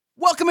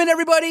Welcome in,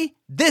 everybody.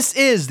 This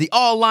is the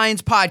All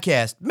Lions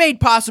podcast, made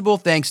possible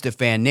thanks to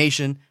Fan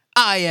Nation.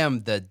 I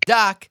am the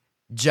Doc,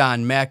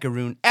 John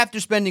Macaroon. After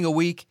spending a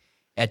week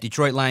at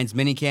Detroit Lions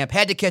minicamp,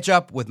 had to catch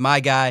up with my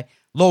guy,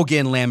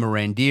 Logan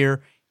Lamorandier,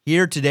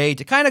 here today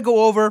to kind of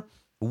go over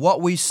what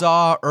we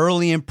saw,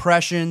 early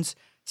impressions,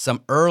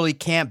 some early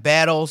camp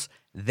battles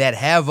that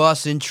have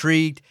us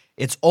intrigued.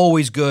 It's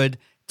always good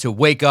to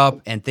wake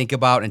up and think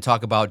about and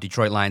talk about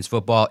Detroit Lions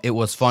football. It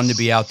was fun to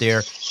be out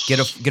there,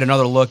 get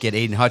another look at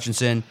Aiden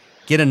Hutchinson,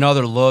 get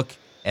another look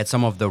at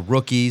some of the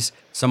rookies,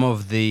 some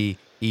of the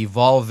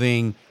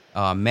evolving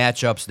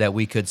matchups that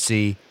we could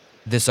see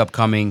this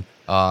upcoming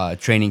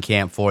training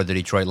camp for the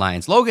Detroit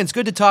Lions. Logan, it's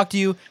good to talk to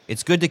you.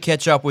 It's good to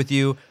catch up with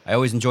you. I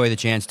always enjoy the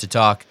chance to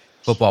talk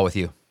football with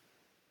you.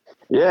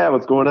 Yeah,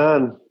 what's going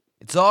on?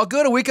 It's all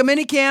good. A week of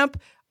minicamp.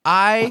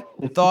 I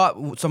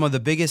thought some of the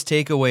biggest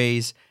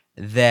takeaways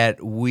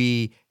that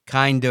we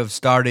kind of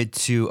started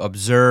to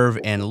observe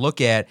and look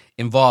at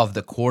involve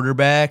the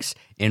quarterbacks,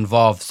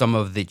 involve some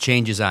of the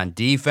changes on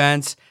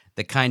defense,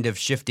 the kind of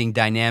shifting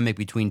dynamic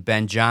between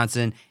Ben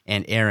Johnson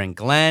and Aaron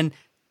Glenn,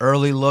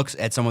 early looks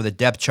at some of the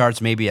depth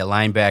charts, maybe at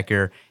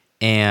linebacker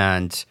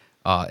and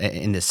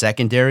in the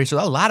secondary. So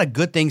a lot of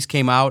good things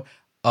came out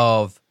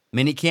of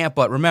minicamp,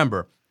 but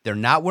remember, they're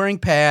not wearing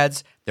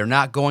pads. They're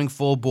not going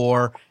full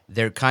bore.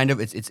 They're kind of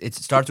it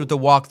starts with the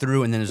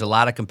walkthrough, and then there's a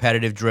lot of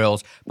competitive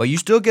drills. But you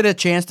still get a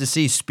chance to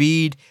see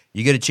speed.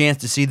 You get a chance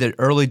to see the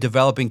early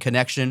developing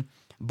connection.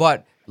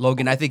 But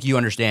Logan, I think you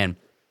understand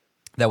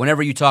that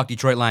whenever you talk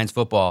Detroit Lions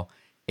football,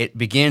 it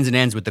begins and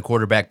ends with the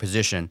quarterback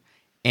position.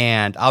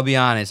 And I'll be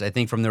honest, I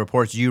think from the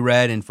reports you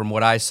read and from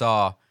what I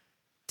saw,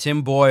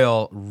 Tim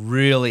Boyle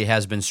really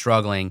has been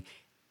struggling.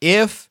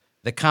 If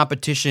the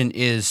competition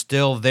is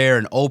still there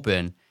and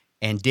open,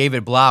 and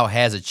David Blau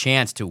has a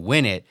chance to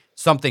win it,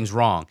 something's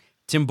wrong.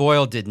 Tim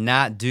Boyle did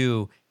not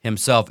do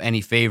himself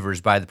any favors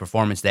by the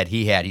performance that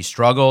he had. He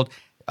struggled,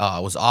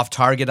 was off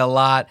target a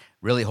lot,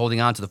 really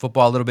holding on to the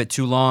football a little bit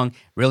too long,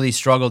 really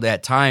struggled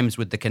at times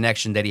with the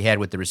connection that he had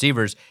with the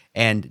receivers,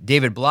 and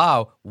David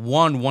Blau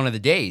won one of the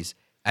days.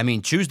 I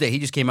mean, Tuesday, he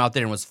just came out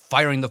there and was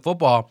firing the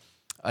football.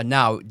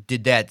 Now,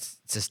 did that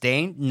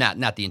sustain?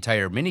 Not the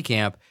entire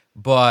minicamp,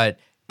 but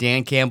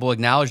Dan Campbell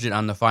acknowledged it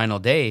on the final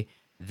day.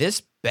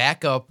 This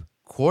backup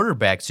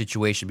quarterback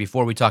situation,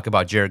 before we talk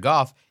about Jared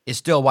Goff, is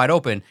still wide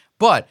open.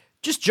 But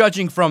just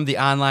judging from the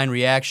online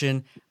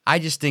reaction, I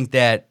just think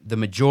that the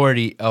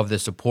majority of the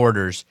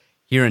supporters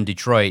here in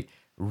Detroit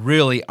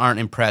really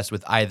aren't impressed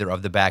with either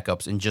of the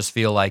backups and just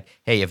feel like,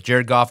 hey, if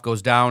Jared Goff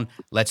goes down,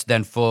 let's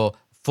then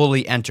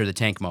fully enter the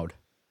tank mode.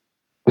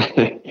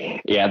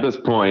 Yeah, at this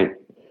point,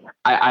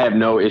 I have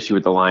no issue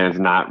with the Lions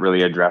not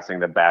really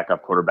addressing the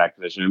backup quarterback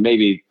position. And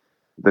maybe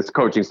this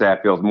coaching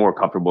staff feels more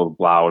comfortable with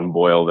Blau and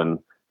Boyle than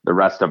the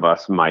rest of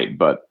us might.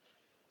 But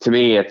to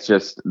me, it's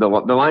just the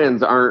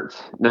Lions aren't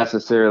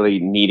necessarily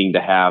needing to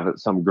have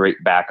some great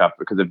backup,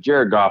 because if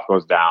Jared Goff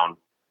goes down,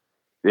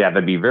 yeah,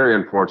 that'd be very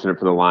unfortunate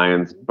for the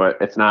Lions, but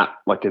it's not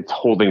like it's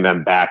holding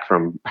them back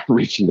from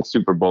reaching the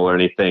Super Bowl or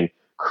anything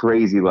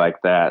crazy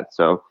like that.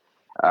 So,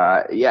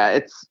 yeah,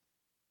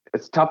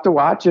 it's tough to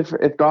watch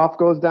if Goff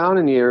goes down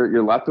and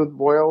you're left with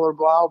Boyle or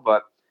Blau,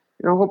 but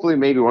hopefully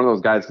maybe one of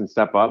those guys can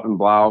step up, and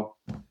Blau,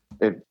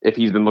 if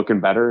he's been looking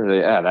better,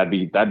 yeah, that'd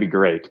be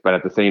great. But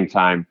at the same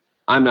time,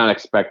 I'm not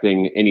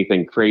expecting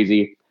anything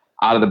crazy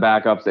out of the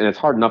backups, and it's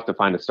hard enough to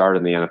find a starter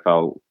in the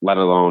NFL, let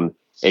alone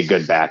a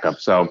good backup.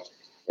 So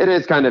it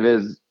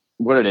is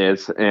what it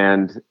is,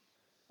 and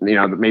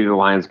maybe the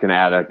Lions can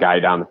add a guy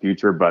down the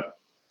future, but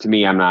to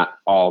me, I'm not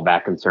all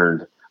that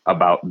concerned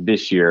about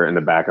this year in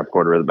the backup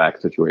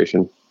quarterback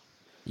situation.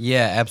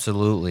 Yeah,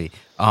 absolutely.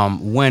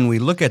 When we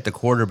look at the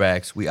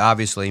quarterbacks, we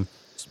obviously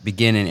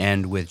begin and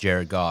end with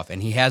Jared Goff,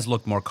 and he has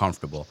looked more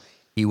comfortable.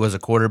 He was a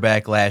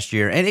quarterback last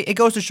year, and it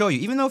goes to show you,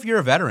 even though if you're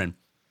a veteran,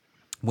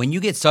 when you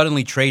get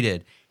suddenly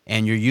traded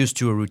and you're used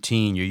to a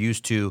routine, you're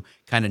used to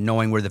kind of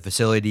knowing where the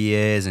facility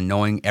is and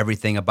knowing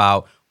everything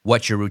about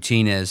what your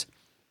routine is,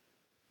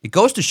 it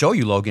goes to show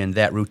you, Logan,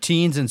 that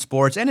routines in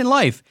sports and in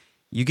life,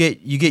 you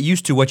get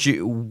used to what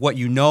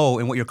you know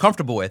and what you're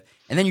comfortable with,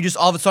 and then you just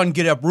all of a sudden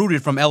get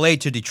uprooted from LA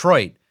to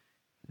Detroit.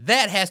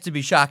 That has to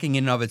be shocking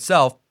in and of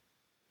itself.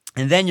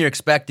 And then you're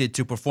expected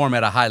to perform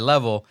at a high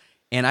level.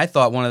 And I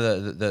thought one of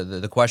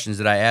the questions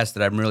that I asked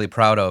that I'm really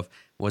proud of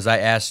was I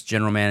asked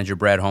General Manager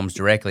Brad Holmes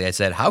directly. I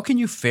said, how can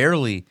you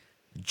fairly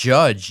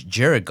judge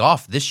Jared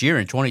Goff this year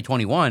in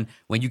 2021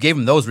 when you gave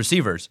him those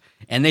receivers?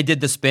 And they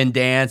did the spin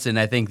dance, and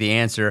I think the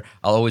answer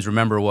I'll always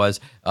remember was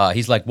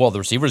he's like, well, the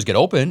receivers get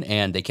open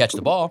and they catch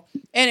the ball.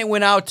 And it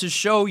went out to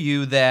show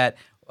you that,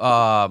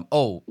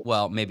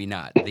 maybe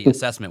not. The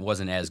assessment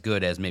wasn't as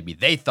good as maybe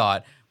they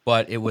thought,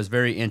 but it was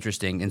very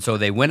interesting. And so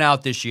they went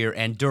out this year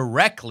and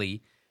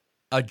directly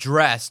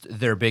addressed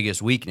their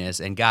biggest weakness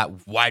and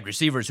got wide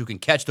receivers who can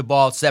catch the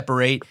ball,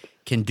 separate,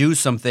 can do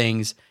some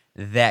things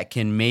that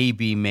can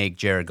maybe make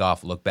Jared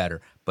Goff look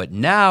better. But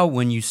now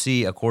when you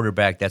see a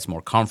quarterback that's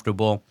more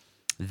comfortable,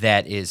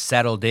 that is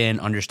settled in,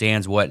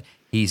 understands what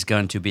he's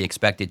going to be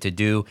expected to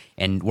do,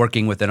 and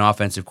working with an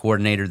offensive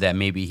coordinator that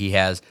maybe he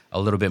has a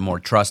little bit more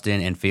trust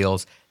in and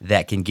feels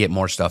that can get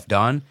more stuff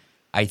done.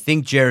 I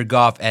think Jared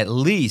Goff at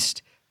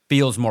least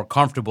feels more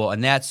comfortable,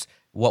 and that's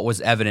what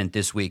was evident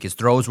this week. His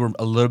throws were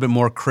a little bit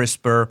more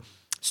crisper.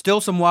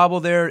 Still some wobble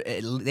there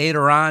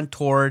later on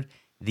toward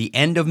the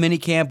end of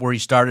minicamp where he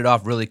started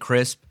off really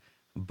crisp,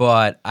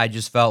 but I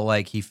just felt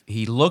like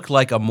he looked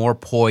like a more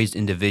poised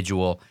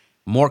individual,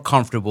 more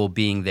comfortable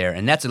being there,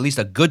 and that's at least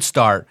a good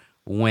start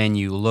when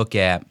you look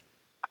at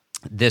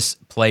this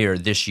player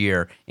this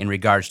year in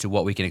regards to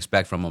what we can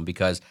expect from him,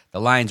 because the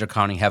Lions are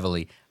counting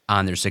heavily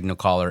on their signal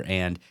caller,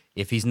 and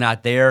if he's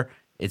not there,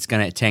 it's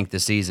going to tank the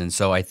season.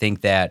 So I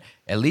think that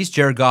at least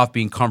Jared Goff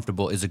being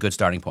comfortable is a good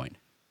starting point.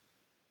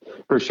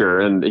 For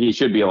sure, and he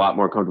should be a lot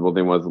more comfortable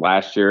than he was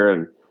last year,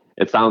 and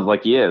it sounds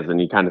like he is.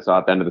 And you kind of saw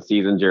at the end of the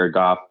season, Jared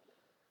Goff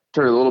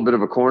turned a little bit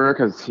of a corner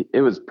because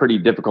it was pretty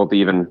difficult to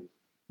even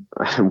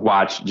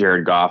watch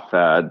Jared Goff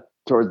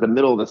towards the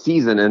middle of the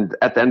season. And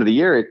at the end of the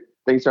year,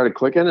 things started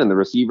clicking, and the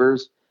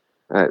receivers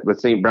with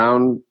St.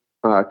 Brown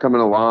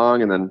coming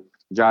along, and then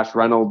Josh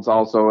Reynolds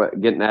also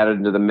getting added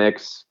into the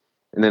mix.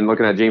 And then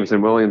looking at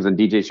Jameson Williams and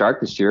DJ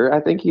Shark this year, I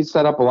think he's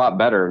set up a lot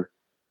better.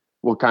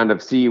 We'll kind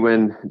of see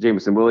when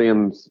Jameson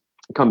Williams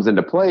comes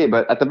into play,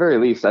 but at the very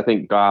least, I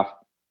think Goff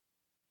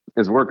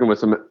is working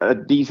with a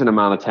decent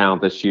amount of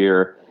talent this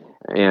year,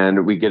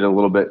 and we get a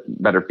little bit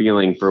better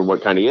feeling for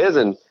what kind he is.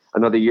 And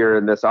another year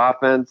in this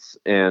offense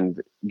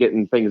and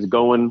getting things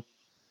going,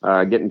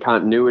 getting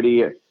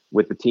continuity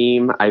with the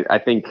team. I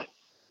think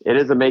it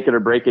is a make it or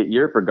break it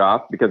year for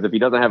Goff, because if he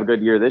doesn't have a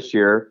good year this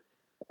year,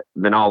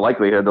 then all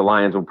likelihood the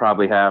Lions will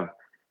probably have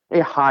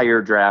a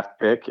higher draft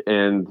pick.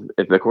 And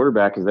if the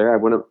quarterback is there, I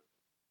wouldn't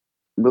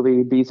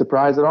really be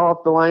surprised at all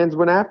if the Lions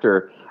went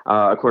after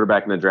a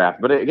quarterback in the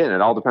draft. But again,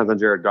 it all depends on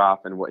Jared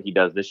Goff and what he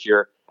does this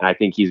year. And I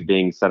think he's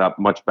being set up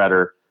much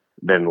better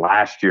than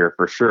last year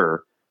for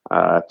sure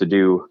to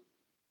do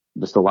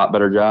just a lot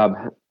better job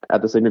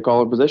at the signal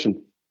caller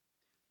position.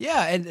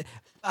 Yeah, and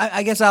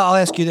I guess I'll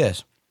ask you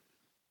this.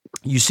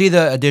 You see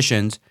the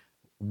additions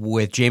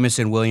with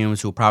Jameson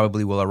Williams, who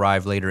probably will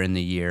arrive later in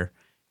the year,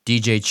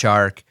 DJ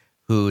Chark,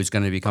 who is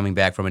going to be coming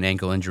back from an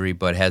ankle injury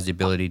but has the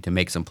ability to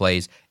make some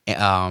plays,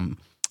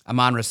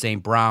 Amon-Ra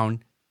St.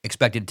 Brown,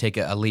 expected to take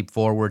a leap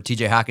forward,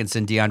 TJ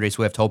Hawkinson, DeAndre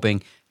Swift,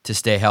 hoping to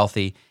stay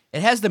healthy.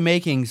 It has the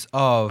makings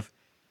of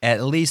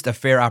at least a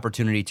fair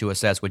opportunity to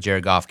assess what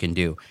Jared Goff can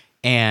do.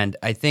 And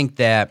I think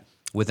that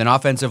with an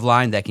offensive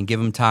line that can give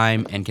him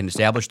time and can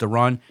establish the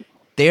run,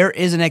 there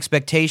is an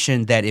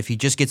expectation that if he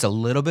just gets a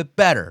little bit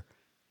better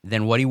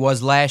than what he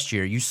was last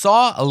year, you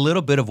saw a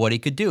little bit of what he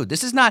could do.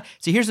 This is not,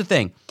 see, here's the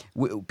thing.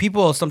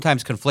 People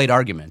sometimes conflate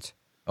arguments,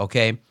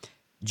 okay?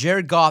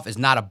 Jared Goff is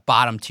not a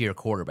bottom-tier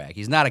quarterback.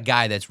 He's not a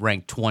guy that's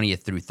ranked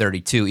 20th through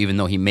 32, even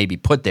though he may be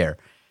put there.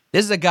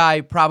 This is a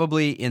guy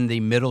probably in the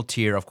middle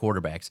tier of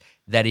quarterbacks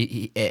that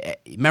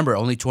remember,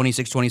 only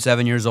 26,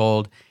 27 years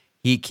old.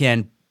 He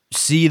can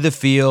see the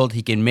field,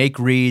 he can make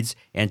reads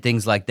and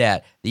things like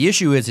that. The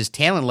issue is his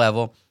talent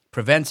level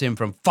prevents him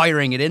from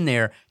firing it in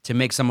there to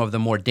make some of the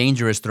more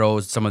dangerous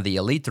throws, some of the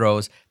elite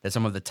throws that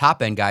some of the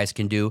top-end guys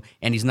can do,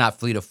 and he's not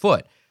fleet of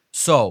foot.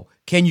 So,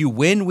 can you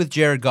win with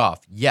Jared Goff?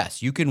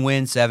 Yes, you can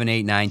win 7,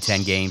 8, 9,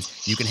 10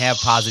 games. You can have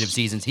positive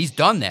seasons. He's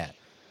done that.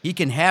 He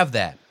can have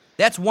that.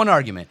 That's one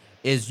argument,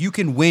 is you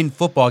can win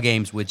football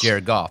games with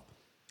Jared Goff.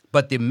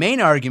 But the main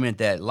argument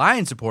that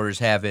Lions supporters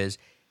have is,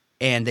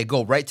 and they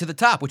go right to the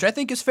top, which I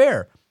think is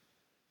fair.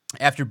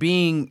 After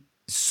being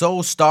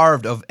so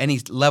starved of any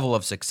level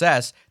of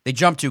success, they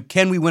jump to,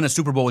 can we win a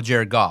Super Bowl with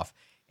Jared Goff?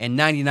 And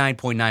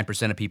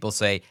 99.9% of people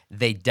say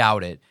they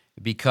doubt it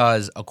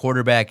because a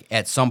quarterback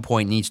at some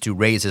point needs to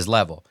raise his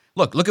level.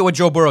 Look at what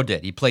Joe Burrow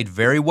did. He played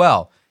very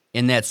well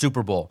in that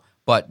Super Bowl.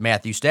 But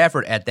Matthew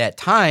Stafford at that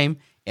time,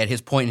 at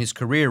his point in his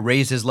career,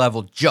 raised his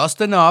level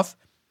just enough,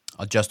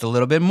 just a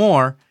little bit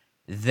more,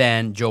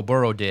 than Joe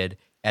Burrow did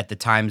at the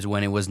times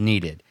when it was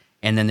needed.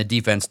 And then the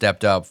defense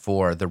stepped up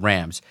for the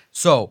Rams.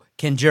 So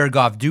can Jared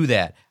Goff do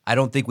that? I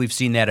don't think we've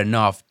seen that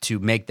enough to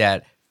make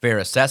that fair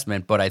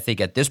assessment, but I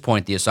think at this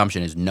point the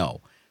assumption is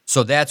no.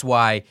 So that's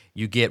why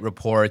you get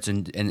reports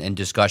and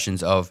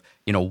discussions of,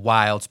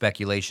 wild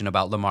speculation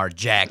about Lamar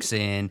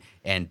Jackson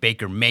and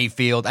Baker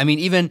Mayfield. I mean,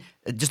 even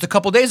just a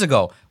couple days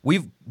ago,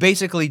 we've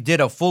basically did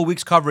a full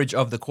week's coverage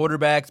of the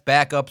quarterbacks,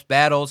 backups,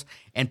 battles,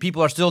 and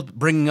people are still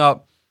bringing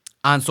up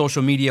on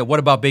social media, what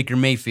about Baker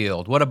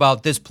Mayfield? What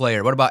about this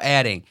player? What about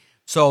adding?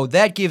 So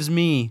that gives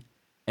me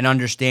an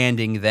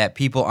understanding that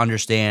people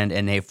understand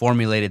and they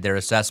formulated their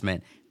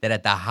assessment that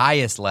at the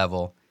highest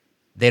level,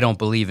 they don't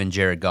believe in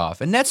Jared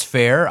Goff. And that's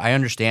fair. I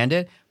understand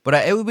it. But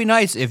it would be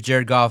nice if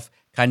Jared Goff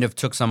kind of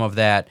took some of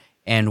that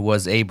and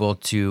was able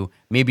to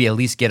maybe at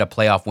least get a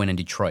playoff win in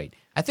Detroit.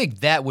 I think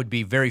that would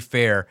be very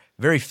fair,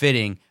 very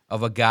fitting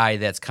of a guy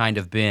that's kind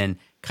of been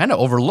kind of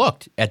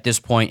overlooked at this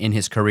point in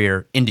his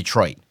career in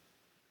Detroit.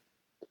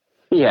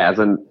 He has,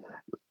 and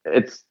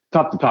it's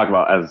tough to talk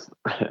about as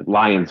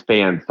Lions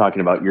fans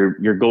talking about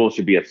your goal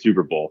should be a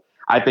Super Bowl.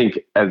 I think,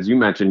 as you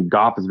mentioned,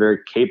 Goff is very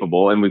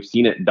capable, and we've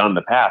seen it done in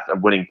the past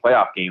of winning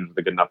playoff games with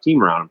a good enough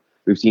team around him.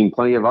 We've seen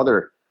plenty of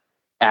other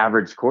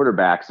average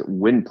quarterbacks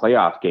win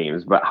playoff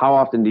games, but how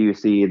often do you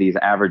see these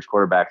average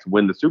quarterbacks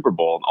win the Super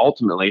Bowl? And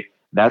ultimately,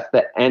 that's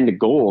the end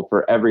goal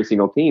for every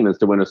single team, is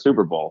to win a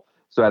Super Bowl.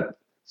 So at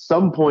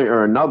some point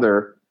or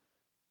another,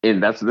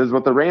 and this is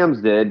what the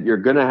Rams did, you're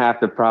going to have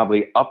to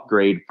probably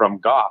upgrade from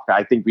Goff.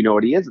 I think we know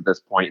what he is at this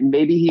point, and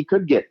maybe he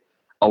could get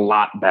a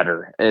lot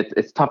better.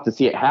 It's tough to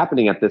see it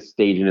happening at this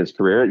stage in his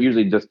career. It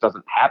usually just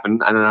doesn't happen.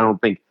 And I don't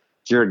think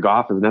Jared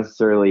Goff is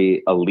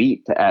necessarily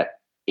elite at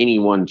any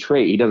one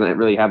trait. He doesn't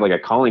really have like a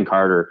calling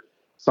card or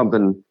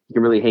something he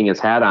can really hang his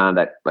hat on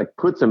that like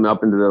puts him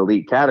up into the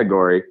elite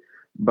category.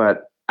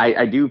 But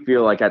I do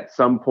feel like at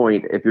some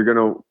point, if you're going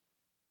to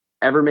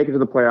ever make it to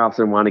the playoffs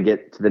and want to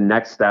get to the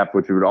next step,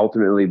 which would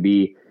ultimately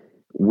be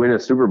win a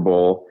Super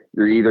Bowl,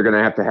 you're either going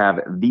to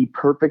have the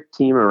perfect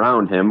team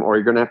around him, or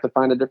you're going to have to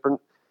find a different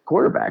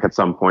quarterback at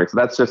some point. So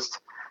that's just,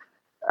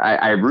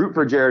 I root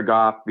for Jared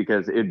Goff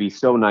because it'd be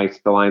so nice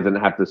if the Lions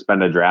didn't have to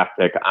spend a draft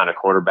pick on a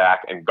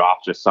quarterback and Goff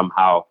just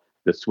somehow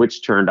the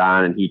switch turned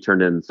on and he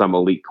turned in some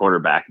elite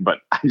quarterback. But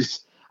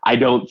I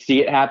don't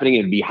see it happening.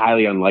 It'd be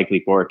highly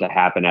unlikely for it to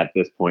happen at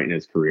this point in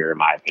his career, in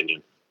my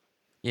opinion.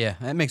 Yeah,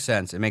 that makes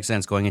sense. It makes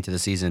sense going into the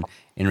season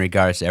in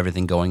regards to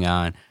everything going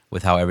on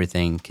with how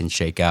everything can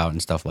shake out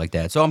and stuff like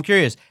that. So I'm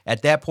curious,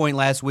 at that point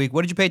last week,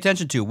 what did you pay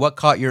attention to? What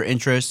caught your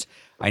interest?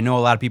 I know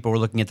a lot of people were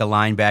looking at the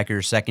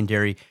linebackers,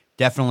 secondary.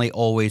 Definitely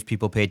always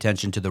people pay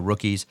attention to the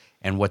rookies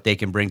and what they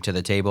can bring to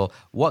the table.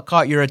 What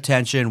caught your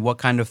attention? What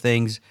kind of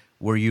things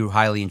were you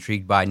highly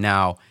intrigued by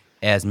now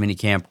as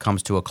minicamp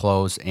comes to a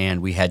close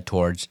and we head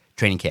towards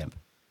training camp?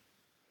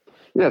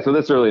 Yeah, so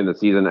this early in the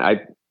season,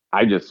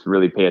 I just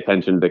really pay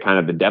attention to kind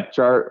of the depth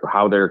chart,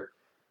 how they're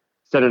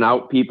setting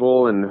out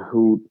people and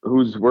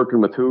who's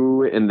working with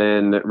who, and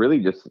then really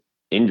just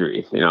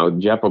injuries. You know,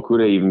 Jeff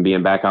Okudah even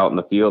being back out in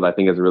the field, I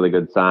think is a really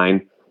good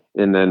sign.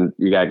 And then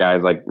you got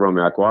guys like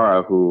Romeo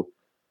Okwara who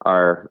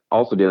are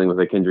also dealing with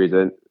injuries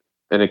and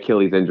an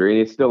Achilles injury,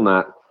 and he's still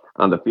not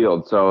on the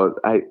field. So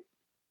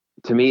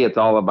to me, it's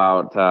all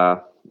about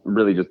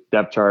really just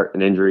depth chart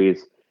and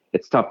injuries.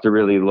 It's tough to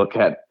really look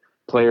at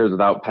players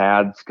without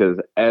pads because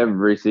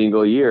every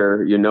single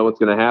year, you know what's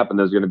going to happen.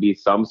 There's going to be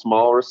some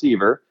small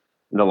receiver,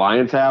 and the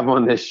Lions have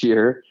one this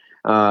year,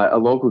 a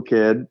local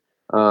kid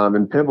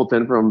in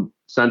Pimpleton from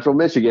Central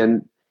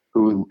Michigan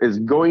who is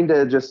going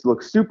to just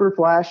look super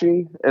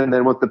flashy, and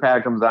then once the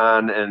pad comes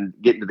on and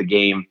get into the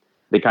game,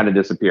 they kind of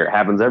disappear. It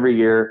happens every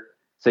year.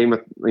 Same with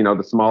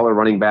the smaller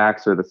running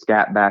backs or the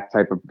scat back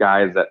type of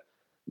guys that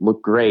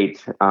look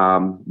great,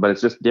 but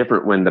it's just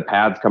different when the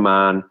pads come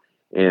on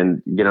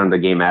and get on the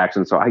game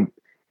action. So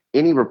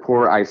any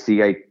report I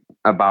see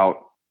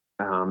about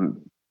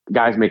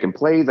guys making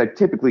plays, I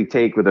typically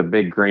take with a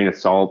big grain of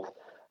salt.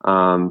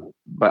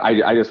 But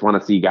I just want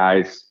to see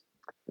guys,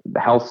 the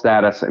health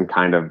status and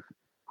kind of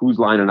who's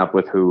lining up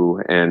with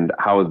who and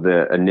how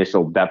the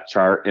initial depth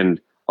chart and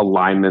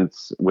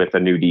alignments with a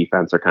new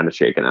defense are kind of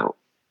shaken out.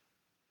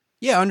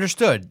 Yeah,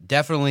 understood.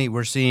 Definitely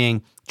we're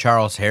seeing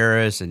Charles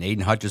Harris and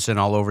Aiden Hutchinson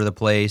all over the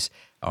place.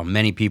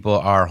 Many people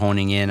are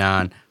honing in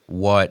on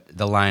what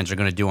the Lions are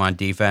going to do on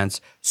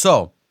defense.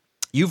 So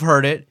you've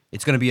heard it.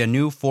 It's going to be a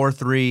new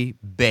 4-3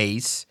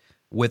 base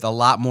with a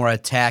lot more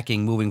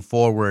attacking moving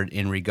forward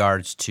in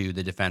regards to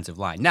the defensive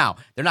line. Now,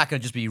 they're not going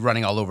to just be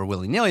running all over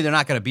willy-nilly. They're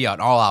not going to be an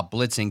all-out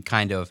blitzing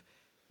kind of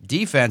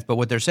defense, but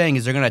what they're saying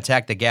is they're going to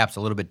attack the gaps a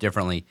little bit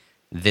differently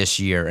this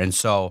year. And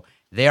so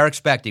they are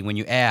expecting, when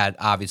you add,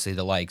 obviously,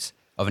 the likes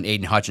of an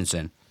Aiden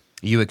Hutchinson,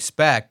 you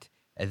expect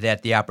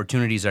that the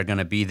opportunities are going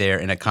to be there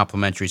in a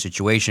complementary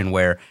situation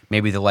where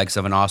maybe the likes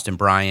of an Austin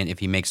Bryant, if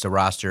he makes the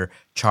roster,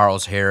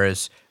 Charles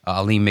Harris,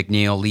 Aleem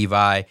McNeil,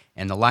 Levi,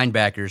 and the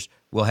linebackers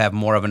will have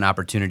more of an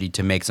opportunity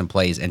to make some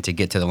plays and to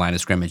get to the line of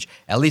scrimmage.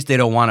 At least they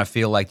don't want to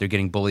feel like they're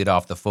getting bullied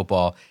off the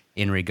football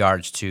in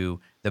regards to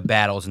the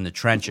battles in the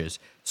trenches.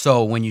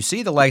 So when you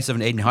see the likes of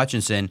an Aiden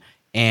Hutchinson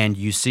and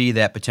you see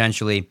that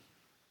potentially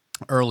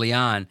early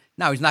on,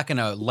 now he's not going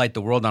to light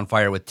the world on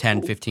fire with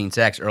 10, 15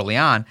 sacks early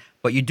on,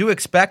 but you do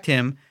expect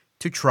him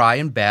to try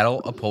and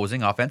battle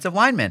opposing offensive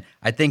linemen.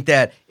 I think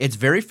that it's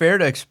very fair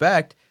to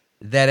expect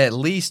that at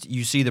least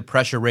you see the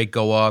pressure rate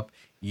go up.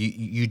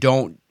 You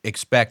don't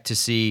expect to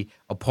see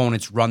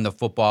opponents run the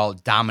football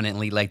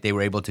dominantly like they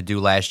were able to do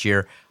last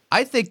year.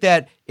 I think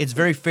that it's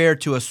very fair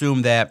to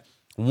assume that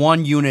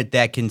one unit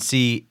that can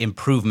see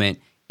improvement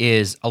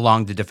is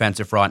along the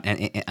defensive front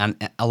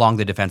and along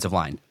the defensive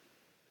line.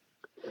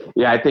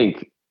 Yeah, I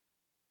think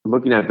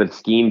looking at the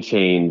scheme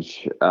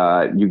change,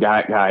 you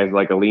got guys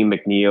like Aleem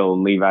McNeil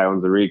and Levi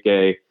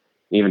Onwuzurike,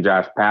 even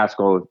Josh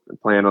Paschal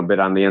playing a bit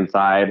on the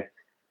inside.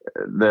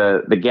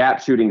 The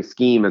gap shooting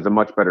scheme is a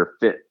much better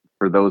fit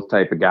for those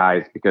type of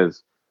guys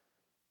because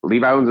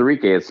Levi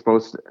Onwuzurike is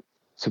supposed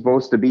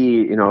to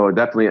be,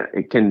 definitely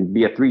it can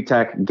be a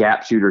 3-tech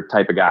gap shooter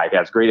type of guy. He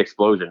has great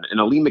explosion.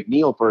 And Aleem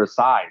McNeil, for his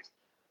size,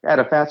 had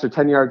a faster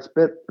 10-yard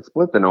split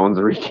than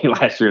Onwuzurike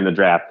last year in the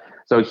draft.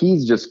 So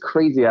he's just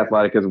crazy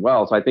athletic as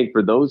well. So I think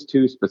for those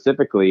two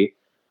specifically,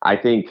 I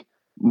think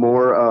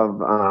more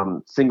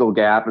of single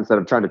gap instead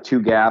of trying to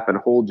two gap and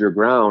hold your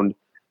ground.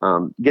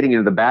 Getting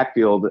into the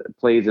backfield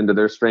plays into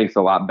their strengths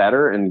a lot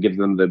better and gives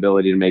them the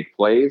ability to make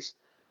plays.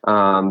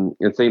 And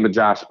same with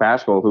Josh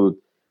Paschal, who,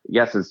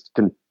 yes, is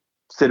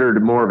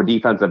considered more of a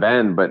defensive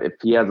end, but if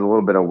he has a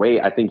little bit of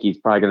weight, I think he's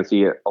probably going to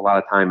see a lot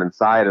of time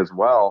inside as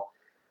well.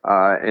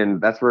 And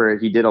that's where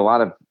he did a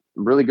lot of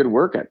really good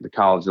work at the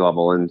college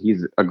level, and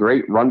he's a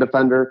great run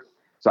defender.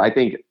 So I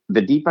think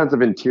the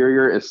defensive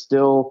interior is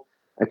still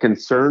a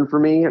concern for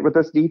me with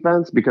this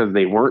defense because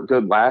they weren't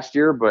good last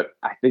year, but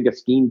I think a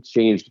scheme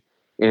changed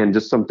and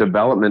just some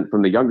development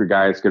from the younger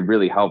guys could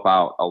really help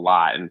out a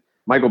lot. And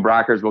Michael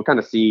Brockers, we'll kind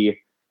of see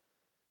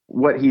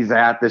what he's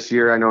at this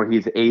year. I know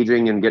he's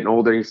aging and getting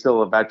older. He's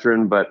still a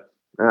veteran, but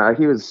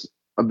he was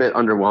a bit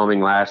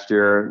underwhelming last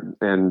year,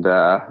 and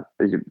the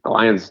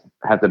Lions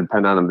have to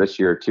depend on him this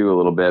year too a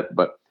little bit.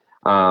 But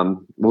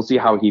we'll see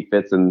how he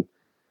fits in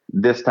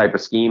this type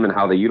of scheme and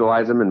how they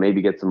utilize him, and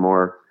maybe get some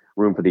more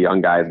room for the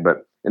young guys.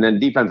 But and then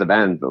defensive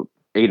end,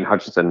 Aiden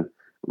Hutchinson,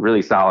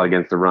 really solid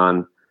against the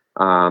run.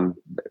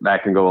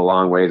 That can go a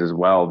long ways as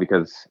well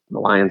because the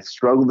Lions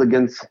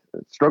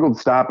struggled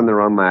stopping the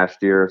run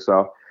last year.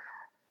 So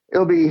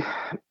it'll be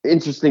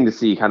interesting to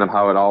see kind of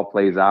how it all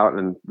plays out.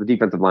 And the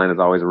defensive line is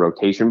always a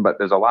rotation, but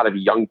there's a lot of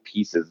young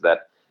pieces that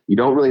you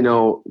don't really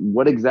know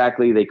what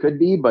exactly they could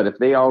be. But if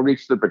they all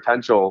reach their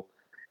potential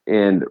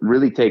and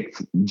really take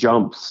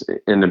jumps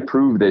and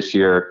improve this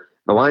year,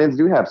 the Lions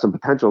do have some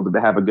potential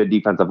to have a good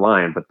defensive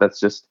line. But that's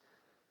just,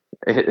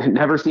 it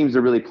never seems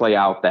to really play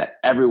out that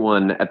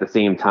everyone at the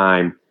same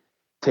time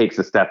takes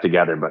a step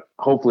together. But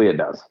hopefully it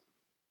does.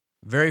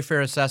 Very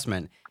fair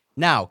assessment.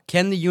 Now,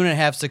 can the unit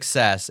have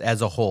success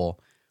as a whole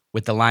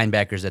with the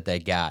linebackers that they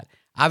got?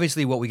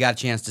 Obviously, what we got a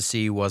chance to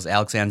see was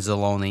Alex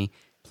Anzalone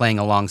playing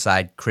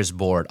alongside Chris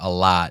Board a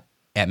lot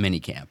at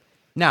minicamp.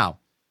 Now,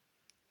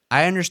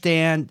 I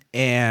understand,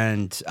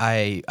 and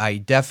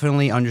I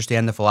definitely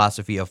understand the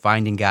philosophy of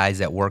finding guys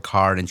that work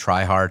hard and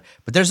try hard,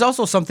 but there's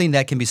also something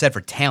that can be said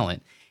for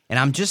talent. And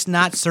I'm just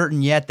not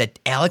certain yet that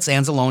Alex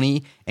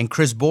Anzalone and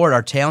Chris Board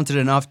are talented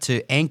enough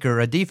to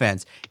anchor a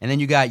defense. And then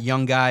you got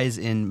young guys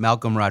in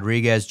Malcolm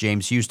Rodriguez,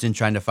 James Houston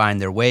trying to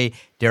find their way.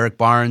 Derek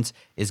Barnes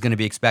is going to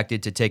be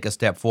expected to take a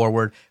step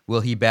forward.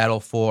 Will he battle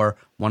for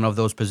one of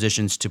those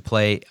positions to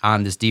play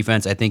on this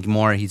defense? I think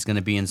more he's going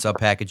to be in sub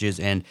packages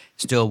and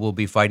still will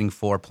be fighting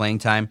for playing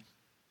time.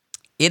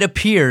 It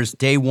appears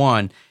day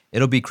one,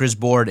 it'll be Chris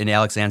Board and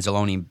Alex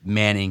Anzalone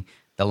manning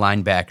the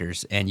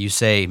linebackers. And you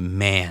say,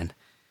 man,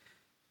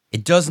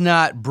 it does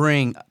not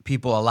bring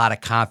people a lot of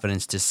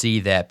confidence to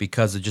see that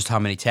because of just how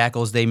many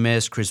tackles they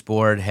miss. Chris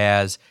Board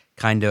has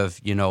kind of,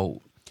 you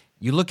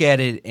look at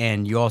it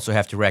and you also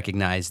have to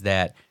recognize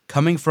that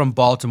coming from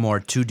Baltimore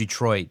to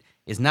Detroit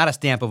is not a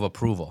stamp of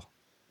approval,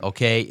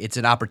 okay? It's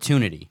an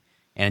opportunity,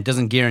 and it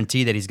doesn't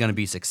guarantee that he's going to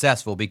be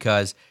successful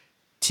because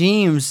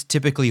teams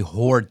typically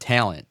hoard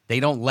talent. They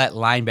don't let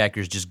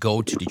linebackers just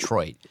go to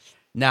Detroit.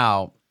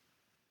 Now,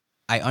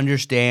 I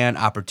understand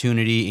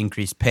opportunity,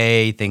 increased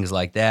pay, things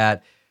like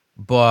that.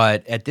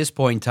 But at this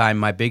point in time,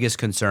 my biggest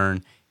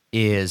concern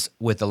is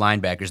with the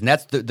linebackers. And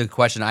that's the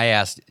question I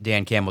asked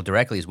Dan Campbell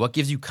directly is what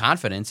gives you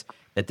confidence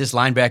that this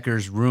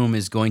linebackers room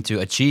is going to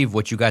achieve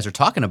what you guys are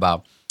talking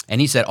about?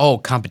 And he said,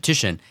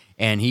 competition.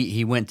 And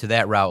he went to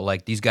that route,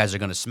 like these guys are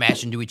going to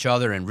smash into each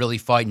other and really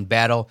fight and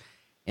battle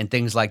and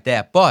things like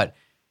that. But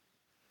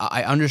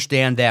I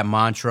understand that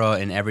mantra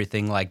and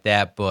everything like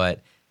that,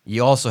 but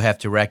you also have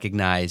to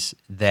recognize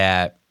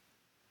that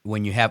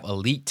when you have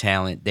elite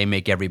talent, they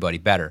make everybody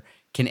better.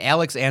 Can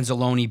Alex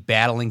Anzalone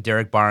battling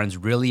Derek Barnes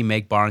really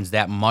make Barnes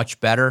that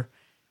much better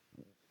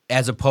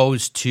as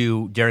opposed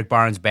to Derek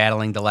Barnes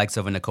battling the likes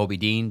of a Nakobe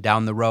Dean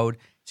down the road?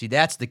 See,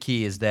 that's the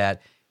key is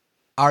that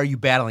are you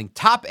battling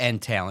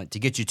top-end talent to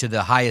get you to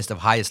the highest of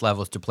highest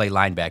levels to play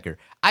linebacker?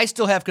 I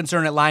still have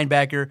concern at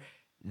linebacker.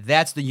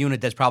 That's the unit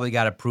that's probably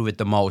got to prove it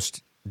the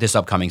most this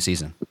upcoming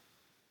season.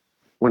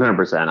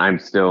 100%. I'm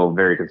still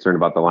very concerned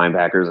about the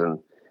linebackers, and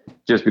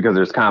just because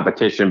there's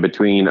competition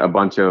between a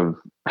bunch of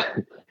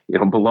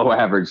below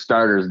average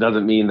starters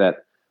doesn't mean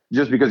that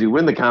just because you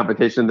win the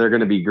competition, they're going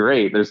to be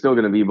great. They're still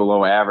going to be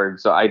below average.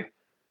 So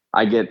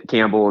I get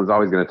Campbell is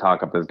always going to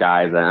talk up his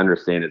guys. I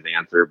understand his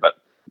answer, but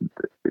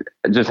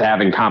just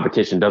having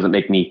competition doesn't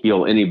make me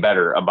feel any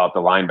better about the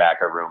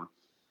linebacker room.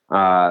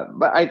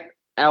 But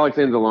Alex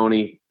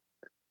Anzalone,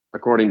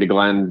 according to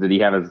Glenn, did he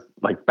have his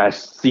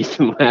best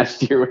season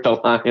last year with the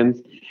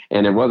Lions?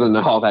 And it wasn't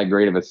all that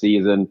great of a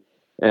season.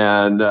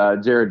 And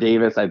Jared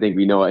Davis, I think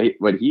we know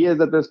what he is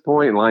at this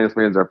point, and Lions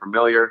fans are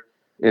familiar.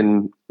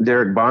 And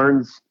Derek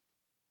Barnes,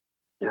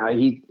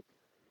 he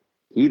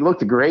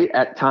looked great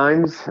at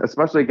times,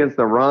 especially against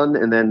the run,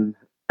 and then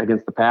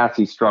against the pass,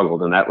 he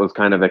struggled, and that was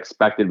kind of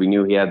expected. We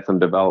knew he had some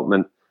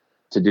development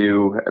to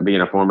do,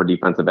 being a former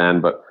defensive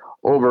end, but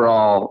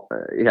overall,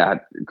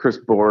 Chris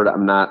Board,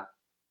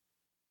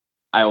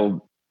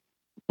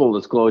 full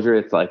disclosure,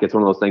 it's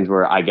one of those things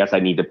where I guess I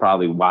need to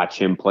probably watch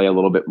him play a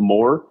little bit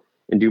more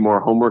and do more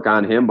homework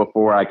on him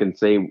before I can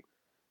say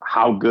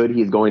how good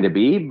he's going to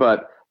be.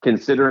 But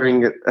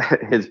considering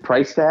his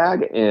price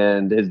tag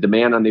and his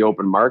demand on the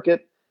open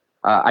market,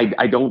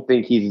 I don't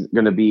think he's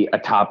going to be a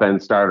top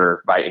end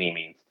starter by any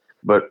means.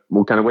 But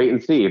we'll kind of wait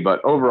and see.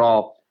 But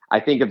overall, I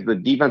think if the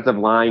defensive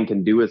line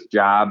can do its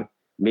job,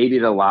 maybe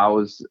it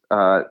allows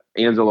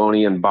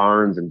Anzalone and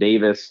Barnes and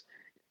Davis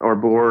or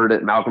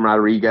Board, Malcolm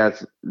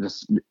Rodriguez.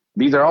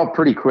 These are all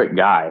pretty quick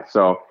guys.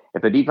 So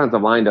if the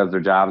defensive line does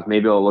their jobs,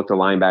 maybe it'll look to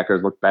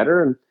linebackers look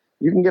better, and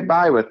you can get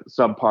by with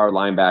subpar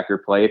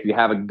linebacker play if you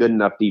have a good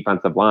enough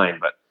defensive line.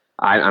 But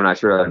I'm not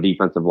sure the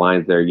defensive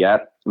line's there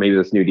yet. Maybe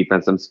this new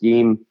defensive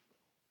scheme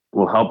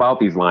will help out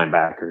these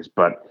linebackers,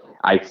 but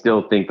I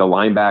still think the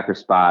linebacker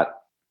spot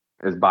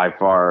is by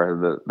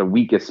far the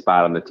weakest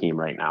spot on the team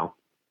right now.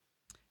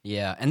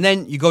 Yeah, and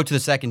then you go to the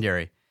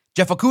secondary.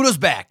 Jeff Okudah's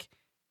back.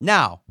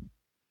 Now,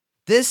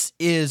 this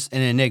is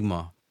an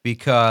enigma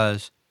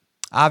because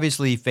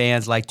obviously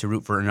fans like to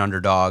root for an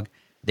underdog.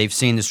 They've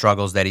seen the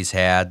struggles that he's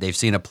had. They've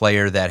seen a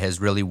player that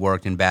has really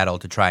worked and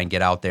battled to try and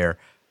get out there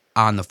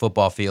on the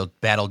football field,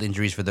 battled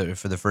injuries for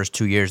the first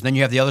 2 years. And then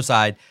you have the other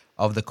side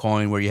of the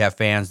coin where you have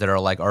fans that are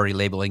like already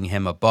labeling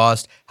him a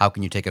bust. How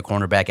can you take a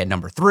cornerback at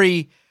number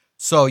 3?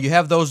 So you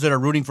have those that are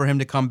rooting for him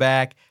to come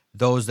back,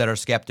 those that are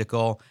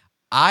skeptical.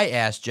 I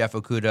asked Jeff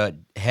Okudah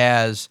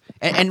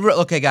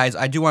okay, guys,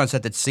 I do want to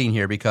set the scene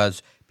here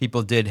because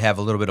people did have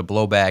a little bit of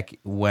blowback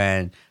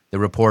when the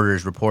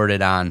reporters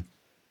reported on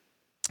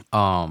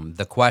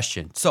the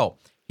question. So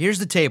here's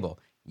the table.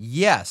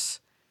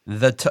 Yes,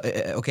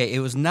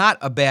 it was not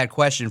a bad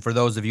question for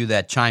those of you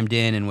that chimed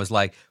in and was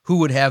like, who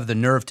would have the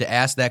nerve to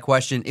ask that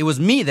question? It was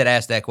me that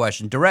asked that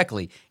question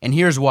directly, and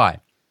here's why.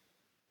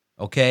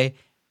 Okay?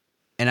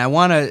 And I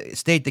want to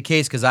state the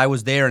case because I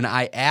was there and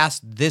I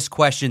asked this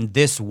question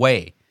this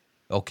way,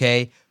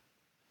 okay?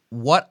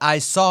 What I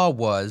saw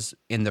was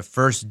in the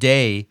first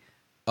day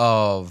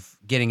of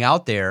getting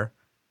out there,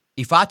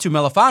 Ifeatu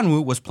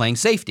Melifonwu was playing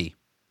safety.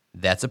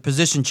 That's a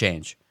position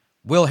change.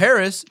 Will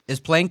Harris is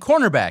playing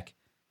cornerback.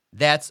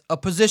 That's a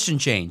position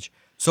change.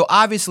 So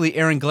obviously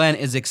Aaron Glenn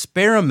is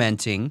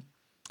experimenting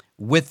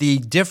with the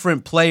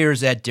different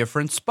players at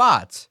different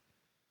spots.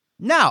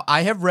 Now,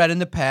 I have read in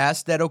the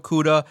past that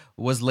Okudah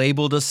was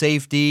labeled a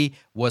safety,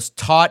 was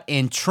taught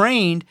and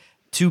trained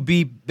to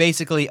be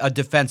basically a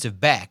defensive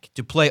back,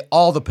 to play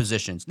all the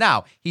positions.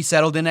 Now, he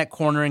settled in at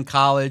corner in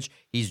college.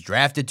 He's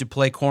drafted to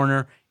play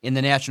corner in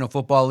the National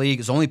Football League.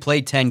 He's only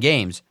played 10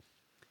 games.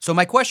 So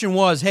my question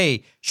was,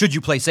 hey, should you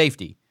play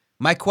safety?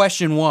 My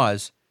question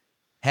was,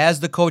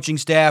 has the coaching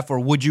staff or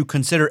would you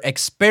consider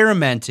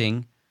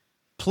experimenting,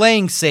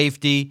 playing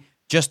safety,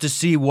 just to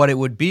see what it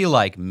would be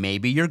like?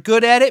 Maybe you're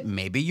good at it,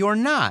 maybe you're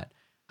not.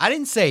 I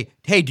didn't say,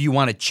 hey, do you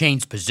want to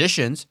change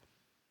positions?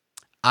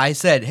 I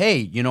said,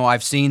 hey,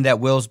 I've seen that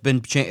Will's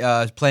been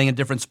playing a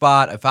different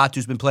spot.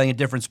 Ifeatu's been playing a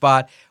different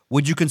spot.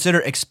 Would you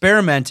consider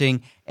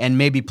experimenting and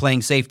maybe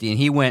playing safety? And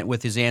he went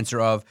with his answer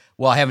of,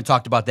 well, I haven't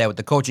talked about that with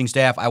the coaching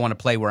staff. I want to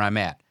play where I'm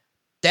at.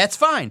 That's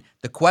fine.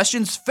 The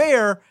question's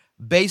fair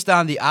based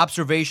on the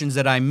observations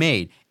that I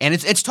made. And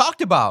it's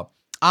talked about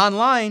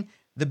online.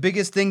 The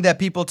biggest thing that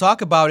people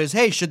talk about is,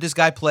 hey, should this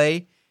guy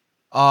play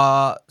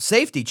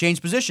safety,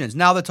 change positions?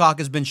 Now the talk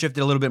has been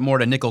shifted a little bit more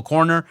to nickel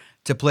corner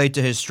to play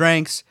to his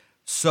strengths.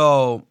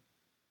 So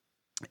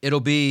it'll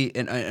be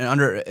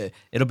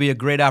it'll be a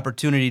great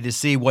opportunity to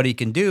see what he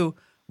can do.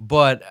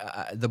 But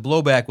the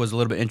blowback was a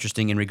little bit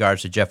interesting in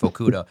regards to Jeff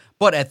Okudah.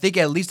 But I think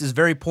at least this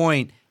very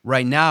point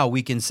right now,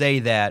 we can say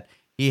that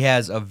he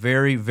has a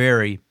very,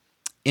 very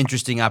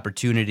interesting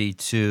opportunity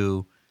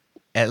to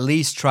at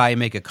least try and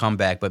make a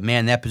comeback. But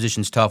man, that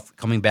position's tough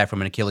coming back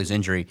from an Achilles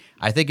injury.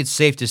 I think it's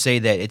safe to say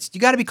that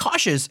you got to be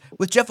cautious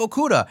with Jeff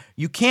Okudah.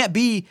 You can't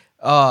be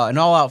an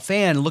all-out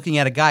fan looking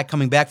at a guy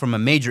coming back from a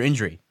major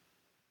injury.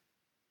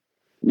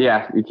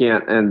 Yeah, you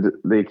can't. And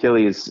the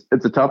Achilles,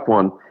 it's a tough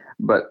one,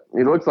 but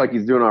it looks like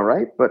he's doing all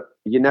right, but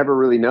you never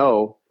really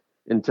know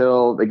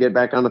until they get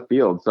back on the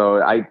field.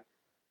 So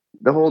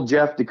the whole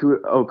Jeff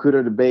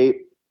Okudah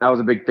debate, I was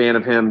a big fan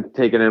of him,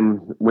 taking him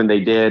when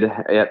they did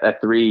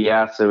at 3.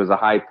 Yes, it was a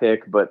high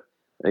pick, but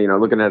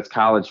looking at his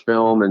college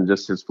film and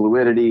just his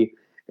fluidity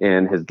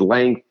and his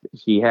length,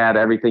 he had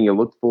everything you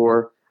looked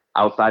for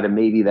outside of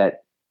maybe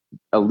that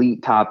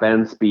elite top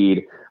end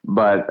speed.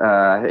 But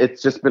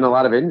it's just been a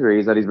lot of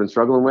injuries that he's been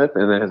struggling with.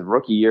 And then his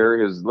rookie year,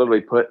 he was literally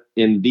put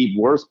in the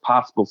worst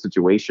possible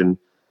situation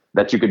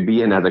that you could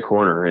be in as a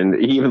corner. And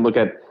even look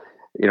at,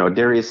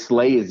 Darius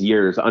Slay's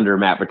years under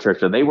Matt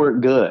Patricia. They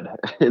weren't good.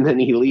 And then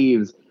he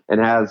leaves and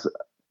has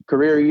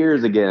career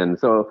years again.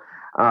 So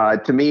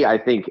to me, I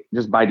think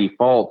just by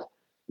default,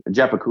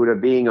 Jeff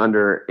Okudah being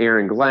under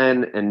Aaron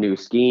Glenn and new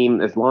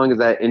scheme, as long as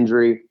that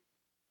injury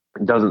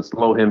doesn't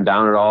slow him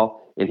down at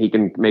all and he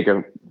can make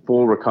a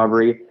full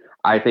recovery,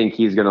 I think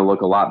he's going to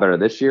look a lot better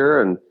this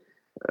year. And,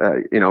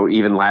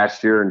 even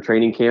last year in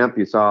training camp,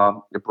 you saw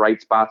the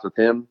bright spots with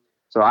him.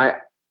 So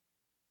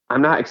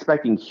I'm not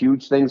expecting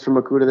huge things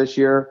from Okudah this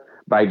year,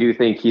 but I do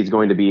think he's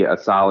going to be a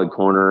solid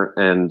corner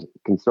and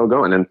can still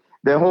go in. And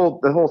the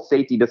whole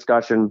safety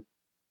discussion,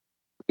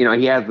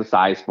 he has the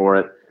size for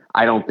it.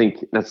 I don't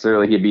think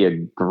necessarily he'd be a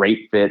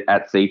great fit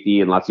at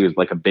safety unless he was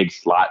like a big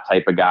slot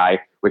type of guy,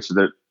 which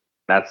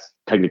that's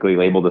technically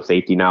labeled a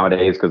safety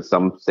nowadays because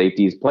some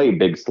safeties play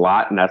big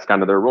slot and that's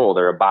kind of their role.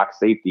 They're a box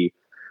safety.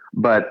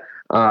 But,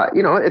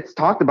 it's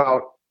talked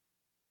about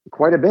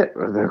quite a bit,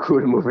 the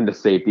Okudah moving to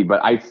safety,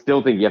 but I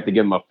still think you have to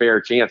give him a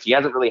fair chance. He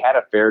hasn't really had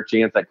a fair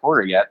chance at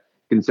corner yet,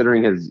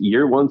 considering his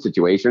year one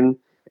situation,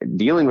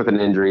 dealing with an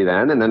injury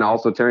then, and then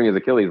also tearing his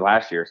Achilles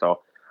last year. So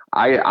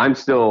I'm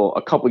still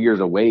a couple years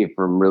away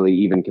from really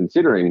even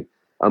considering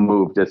a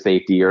move to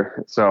safety,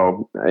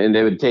 and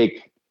it would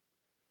take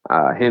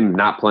him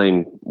not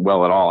playing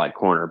well at all at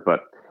corner.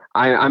 But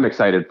I'm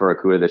excited for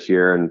Okudah this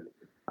year, and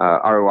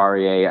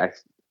Aruarie, I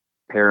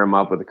pair him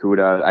up with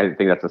Okudah. I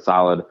think that's a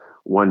solid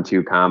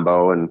 1-2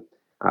 combo, and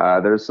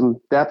there's some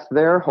depth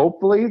there.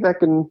 Hopefully, that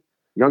can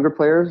younger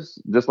players,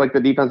 just like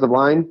the defensive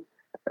line,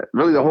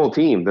 really the whole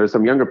team. There's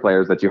some younger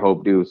players that you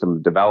hope do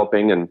some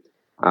developing, and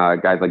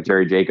guys like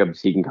Jerry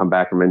Jacobs, he can come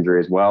back from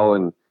injury as well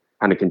and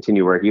kind of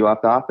continue where he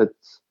left off.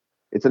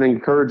 It's an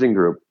encouraging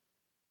group.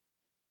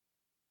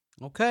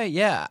 Okay,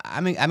 yeah,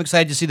 I'm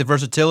excited to see the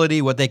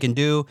versatility, what they can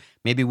do.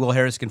 Maybe Will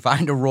Harris can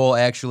find a role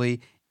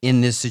actually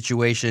in this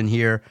situation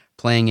here,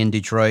 playing in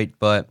Detroit,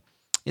 but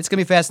it's going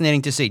to be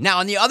fascinating to see. Now,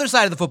 on the other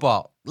side of the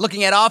football,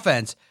 looking at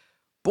offense,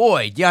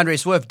 boy, DeAndre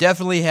Swift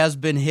definitely has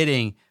been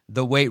hitting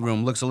the weight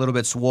room. Looks a little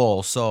bit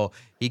swole, so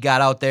he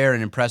got out there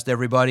and impressed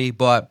everybody.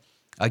 But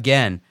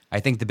again, I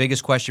think the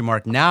biggest question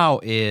mark now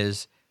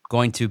is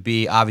going to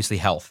be obviously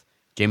health.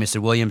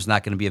 Jameson Williams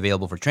not going to be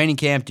available for training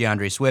camp.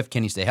 DeAndre Swift,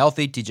 can he stay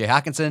healthy? TJ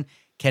Hockenson,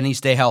 can he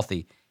stay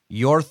healthy?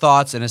 Your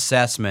thoughts and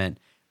assessment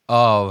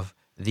of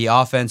the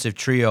offensive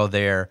trio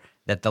there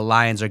that the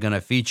Lions are going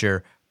to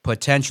feature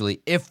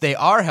potentially, if they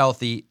are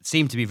healthy,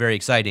 seem to be very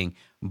exciting.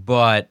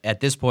 But at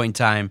this point in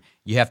time,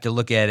 you have to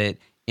look at it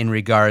in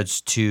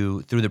regards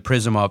to through the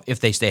prism of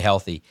if they stay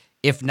healthy.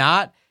 If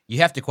not, you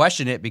have to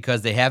question it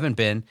because they haven't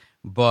been.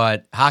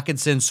 But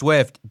Hockenson,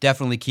 Swift,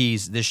 definitely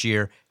keys this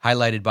year,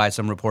 highlighted by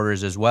some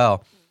reporters as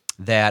well,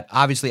 that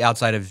obviously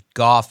outside of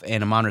Goff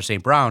and Amon-Ra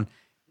St. Brown,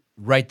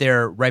 right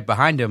there, right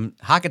behind him,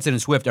 Hockenson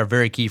and Swift are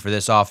very key for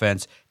this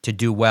offense to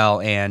do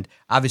well. And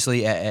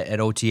obviously at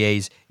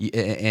OTAs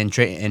and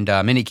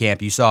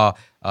minicamp, you saw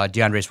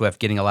DeAndre Swift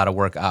getting a lot of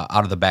work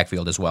out of the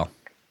backfield as well.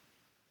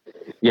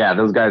 Yeah,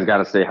 those guys got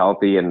to stay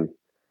healthy. And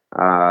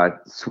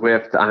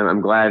Swift,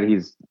 I'm glad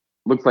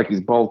looks like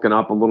he's bulking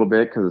up a little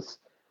bit because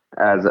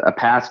as a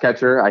pass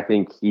catcher, I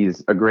think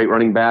he's a great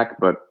running back,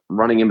 but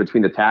running in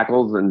between the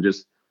tackles and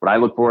just what I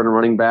look for in a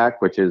running back,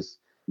 which is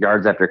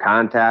yards after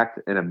contact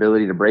and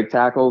ability to break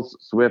tackles,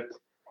 Swift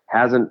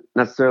hasn't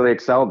necessarily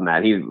excelled in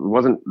that. He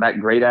wasn't that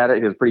great at it.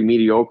 He was pretty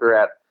mediocre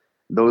at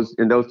those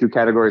two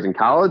categories in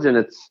college, and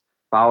it's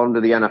followed him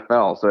to the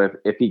NFL. So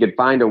if he could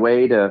find a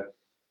way to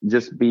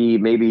just be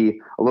maybe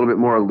a little bit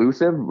more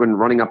elusive when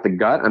running up the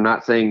gut, I'm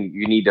not saying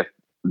you need to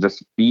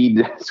just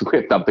feed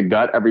Swift up the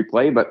gut every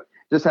play, but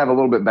just have a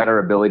little bit better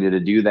ability to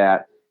do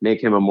that,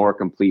 make him a more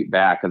complete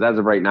back. Because as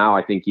of right now,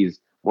 I think he's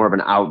more of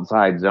an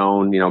outside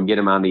zone, get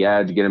him on the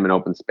edge, get him in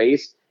open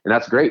space. And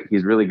that's great.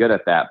 He's really good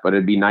at that. But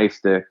it'd be nice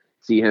to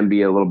see him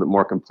be a little bit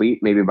more complete,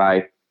 maybe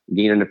by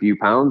gaining a few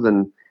pounds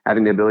and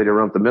having the ability to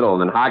run up the middle.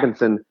 And then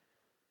Hockenson,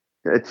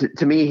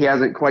 to me, he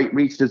hasn't quite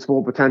reached his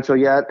full potential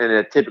yet. And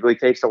it typically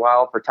takes a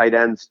while for tight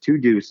ends to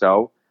do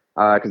so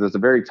because it's a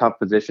very tough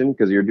position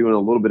because you're doing a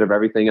little bit of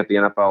everything at the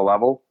NFL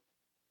level.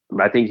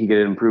 But I think he could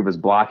improve his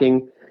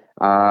blocking.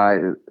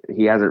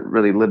 He hasn't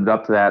really lived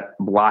up to that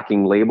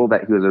blocking label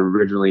that he was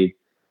originally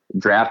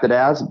drafted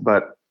as,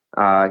 but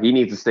he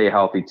needs to stay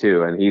healthy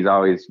too. And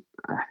I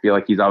feel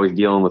like he's always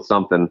dealing with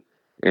something,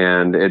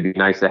 and it'd be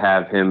nice to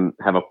have him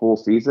have a full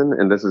season.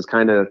 And this is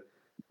kind of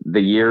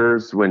the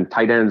years when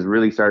tight ends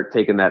really start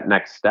taking that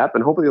next step.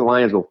 And hopefully the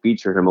Lions will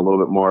feature him a little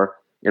bit more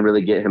and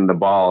really get him the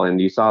ball. And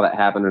you saw that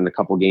happen in a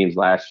couple games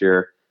last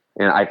year.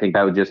 And I think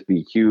that would just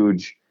be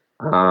huge.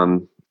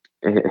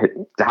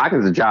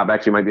 Hawkins' job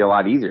actually might be a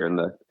lot easier in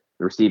the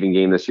receiving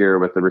game this year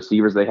with the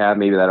receivers they have.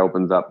 Maybe that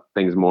opens up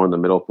things more in the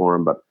middle for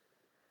him. But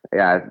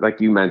yeah, like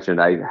you mentioned,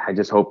 I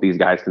just hope these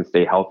guys can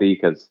stay healthy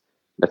because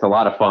it's a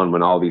lot of fun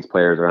when all these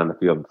players are on the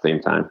field at the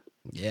same time.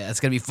 Yeah, it's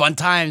going to be fun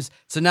times.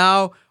 So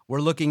now we're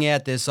looking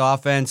at this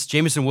offense.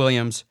 Jameson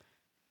Williams,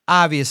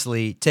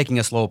 obviously taking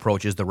a slow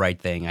approach is the right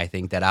thing. I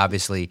think that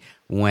obviously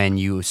when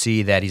you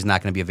see that he's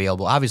not going to be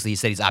available, obviously he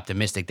said he's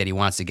optimistic that he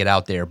wants to get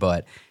out there,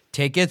 but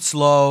take it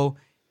slow.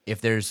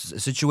 If there's a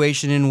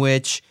situation in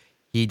which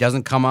he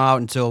doesn't come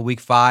out until week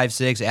 5,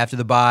 6 after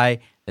the bye,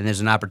 then there's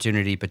an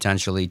opportunity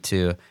potentially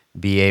to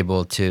be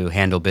able to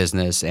handle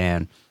business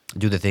and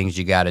do the things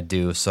you got to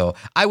do. So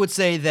I would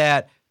say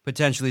that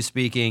potentially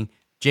speaking,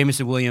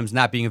 Jameson Williams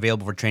not being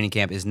available for training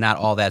camp is not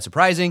all that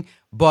surprising,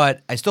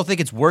 but I still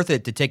think it's worth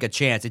it to take a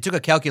chance. They took a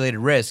calculated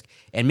risk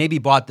and maybe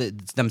bought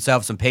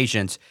themselves some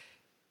patience.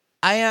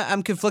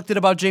 I'm conflicted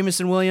about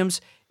Jameson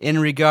Williams in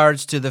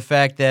regards to the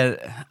fact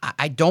that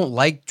I don't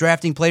like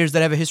drafting players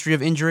that have a history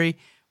of injury,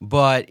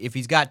 but if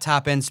he's got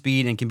top-end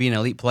speed and can be an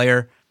elite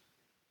player,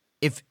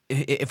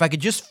 if I could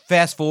just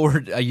fast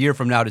forward a year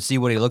from now to see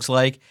what he looks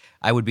like,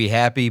 I would be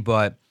happy.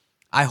 But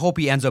I hope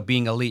he ends up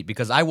being elite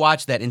because I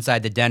watched that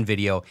Inside the Den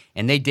video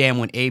and they damn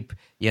went ape.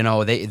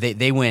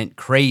 They went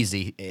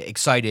crazy,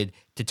 excited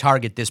to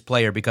target this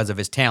player because of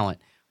his talent.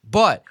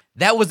 But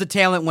that was the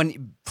talent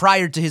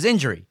prior to his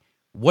injury.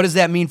 What does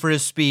that mean for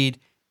his speed?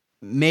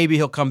 Maybe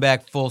he'll come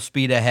back full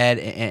speed ahead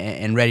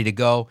and ready to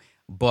go.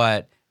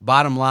 But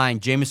bottom line,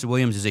 Jameson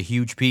Williams is a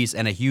huge piece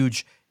and a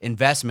huge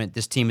investment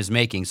this team is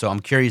making. So I'm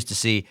curious to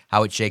see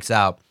how it shakes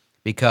out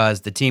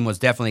because the team was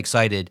definitely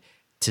excited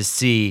to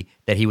see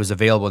that he was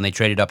available and they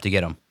traded up to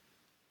get him.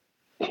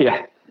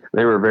 Yeah,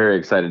 they were very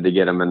excited to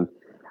get him. And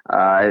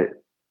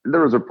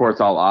there was reports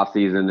all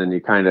offseason, and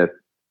you kind of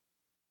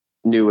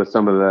knew with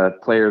some of the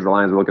players the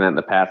Lions were looking at in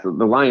the past, the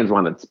Lions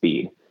wanted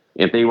speed.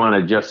 If they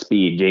wanted just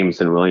speed,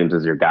 Jameson Williams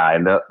is your guy.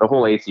 And the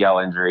whole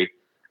ACL injury,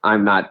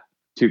 I'm not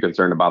too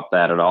concerned about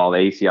that at all. The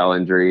ACL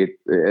injury,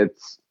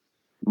 it's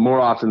more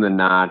often than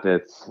not,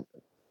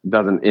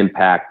 doesn't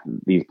impact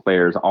these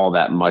players all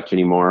that much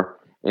anymore.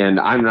 And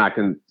I'm not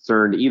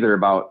concerned either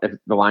about if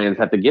the Lions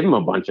have to give him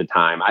a bunch of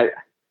time.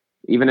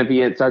 Even if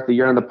he starts the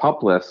year on the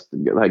PUP list,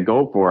 like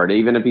go for it.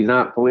 Even if he's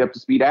not fully up to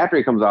speed after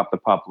he comes off the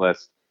PUP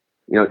list,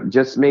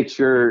 just make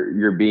sure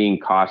you're being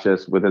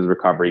cautious with his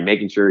recovery,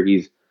 making sure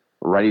he's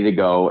ready to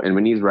go. And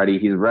when he's ready,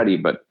 he's ready.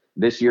 But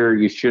this year,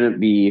 you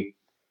shouldn't be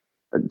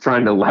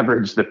trying to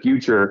leverage the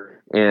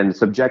future and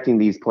subjecting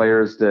these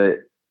players to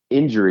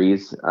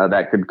injuries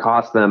that could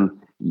cost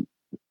them,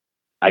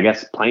 I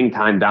guess, playing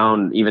time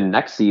down even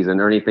next season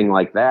or anything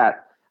like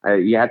that.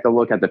 You have to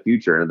look at the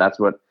future, and that's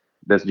what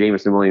this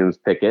Jameson Williams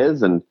pick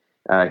is. And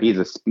he's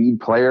a speed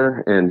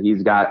player, and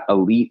he's got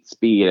elite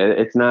speed.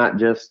 It's not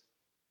just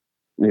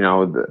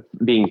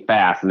being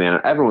fast.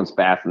 Everyone's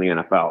fast in the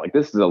NFL. Like,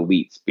 this is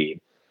elite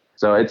speed.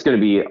 So it's going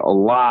to be a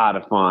lot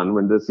of fun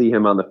to see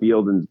him on the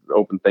field and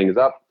open things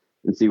up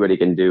and see what he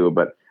can do.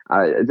 But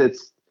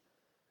it's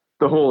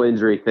the whole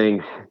injury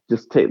thing.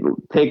 Just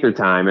take their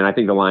time, and I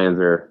think the Lions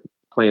are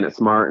playing it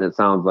smart, and it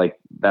sounds like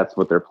that's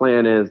what their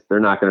plan is. They're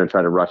not going to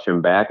try to rush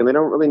him back, and they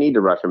don't really need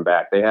to rush him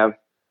back. They have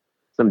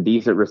some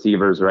decent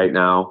receivers right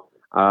now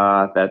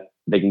that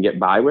they can get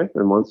by with,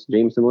 and once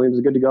Jameson Williams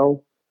is good to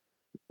go,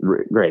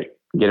 great.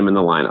 Get him in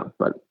the lineup,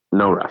 but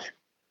no rush.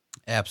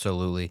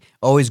 Absolutely.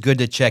 Always good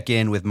to check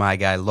in with my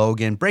guy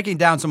Logan, breaking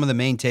down some of the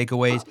main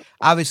takeaways.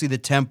 Obviously, the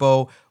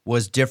tempo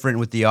was different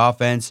with the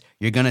offense.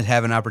 You're going to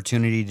have an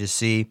opportunity to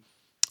see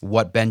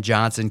what Ben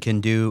Johnson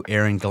can do,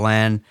 Aaron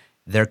Glenn.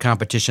 Their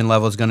competition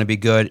level is going to be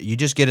good. You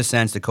just get a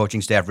sense the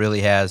coaching staff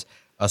really has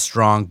a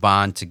strong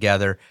bond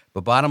together.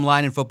 But bottom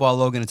line in football,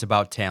 Logan, it's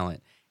about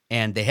talent.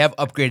 And they have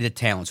upgraded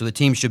talent, so the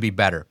team should be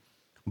better.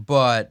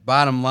 But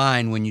bottom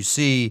line, when you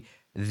see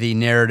the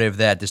narrative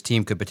that this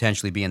team could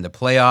potentially be in the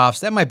playoffs,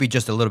 that might be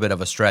just a little bit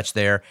of a stretch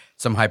there,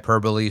 some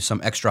hyperbole,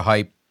 some extra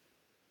hype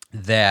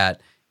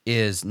that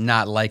is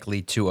not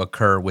likely to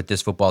occur with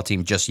this football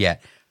team just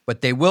yet.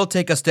 But they will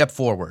take a step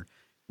forward.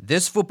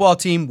 This football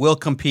team will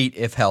compete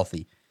if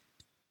healthy.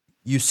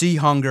 You see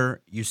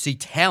hunger, you see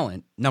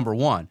talent, number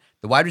one.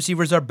 The wide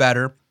receivers are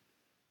better.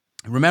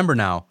 Remember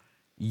now,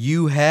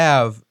 you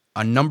have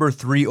a number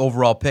 3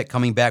 overall pick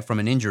coming back from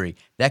an injury.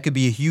 That could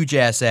be a huge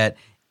asset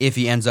if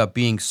he ends up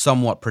being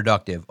somewhat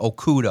productive.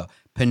 Okudah,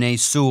 Penei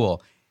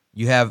Sewell,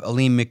 you have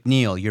Aleem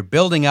McNeil. You're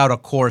building out a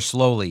core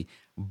slowly,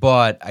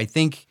 but I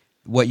think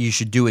what you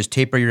should do is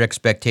taper your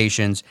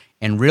expectations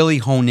and really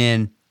hone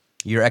in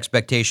your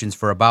expectations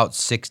for about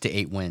 6 to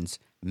 8 wins,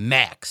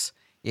 max.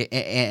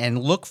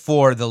 And look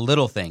for the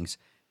little things,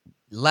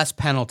 less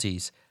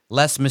penalties,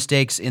 less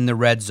mistakes in the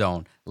red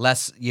zone,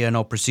 less,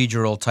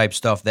 procedural type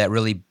stuff that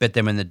really bit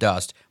them in the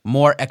dust,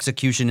 more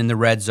execution in the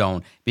red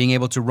zone, being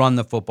able to run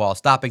the football,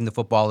 stopping the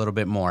football a little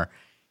bit more.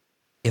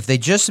 If they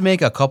just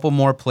make a couple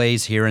more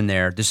plays here and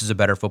there, this is a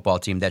better football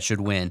team that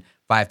should win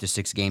 5 to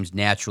 6 games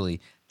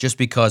naturally, just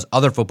because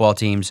other football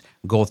teams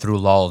go through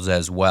lulls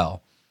as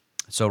well.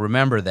 So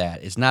remember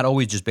that. It's not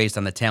always just based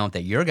on the talent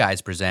that your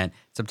guys present.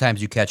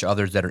 Sometimes you catch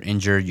others that are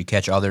injured. You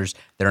catch others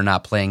that are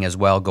not playing as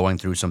well, going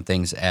through some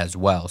things as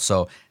well.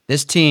 So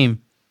this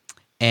team,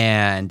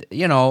 and,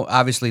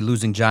 obviously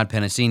losing John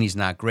Pennicini is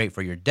not great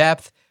for your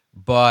depth.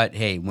 But,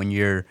 hey, when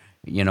you're,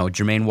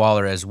 Jermaine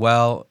Waller as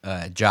well,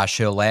 Josh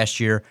Hill last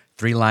year,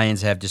 3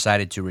 Lions have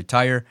decided to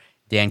retire.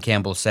 Dan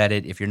Campbell said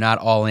it. If you're not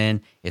all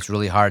in, it's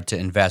really hard to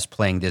invest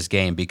playing this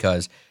game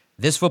because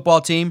this football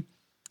team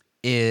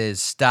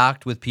is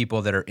stocked with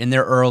people that are in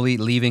there early,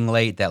 leaving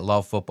late, that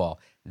love football.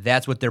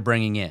 That's what they're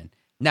bringing in.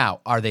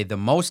 Now, are they the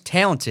most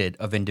talented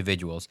of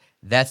individuals?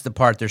 That's the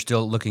part they're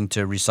still looking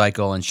to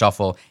recycle and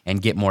shuffle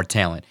and get more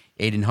talent.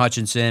 Aiden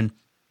Hutchinson,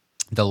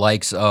 the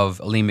likes of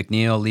Aleem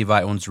McNeil,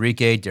 Levi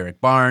Onwuzurike, Derek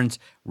Barnes,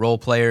 role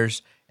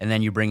players, and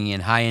then you're bringing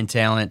in high-end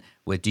talent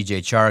with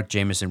DJ Chark,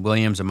 Jameson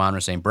Williams, Amon-Ra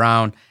St.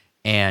 Brown,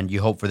 and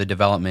you hope for the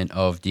development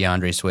of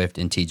DeAndre Swift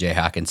and TJ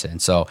Hawkinson.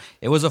 So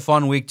it was a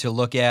fun week to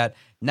look at,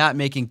 not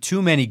making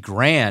too many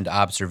grand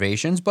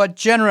observations, but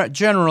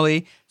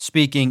generally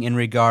speaking, in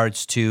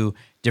regards to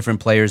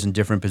different players in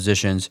different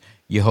positions,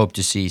 you hope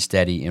to see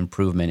steady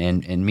improvement.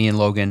 And me and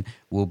Logan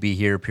will be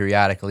here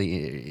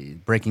periodically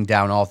breaking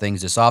down all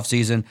things this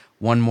offseason.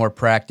 One more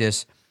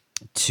practice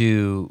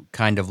to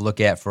kind of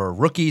look at for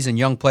rookies and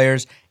young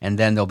players, and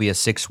then there'll be a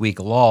 6-week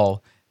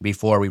lull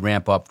before we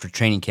ramp up for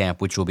training camp,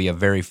 which will be a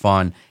very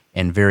fun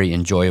and very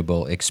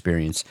enjoyable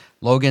experience.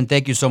 Logan,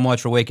 thank you so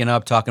much for waking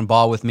up, talking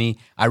ball with me.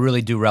 I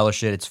really do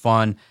relish it. It's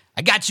fun.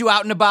 I got you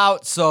out and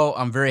about, so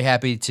I'm very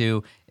happy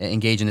to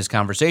engage in this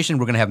conversation.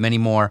 We're going to have many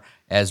more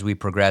as we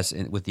progress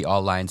with the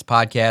All Lions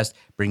podcast,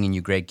 bringing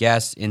you great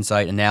guests,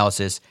 insight,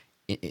 analysis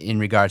in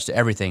regards to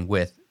everything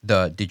with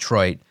the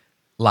Detroit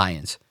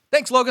Lions.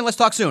 Thanks, Logan. Let's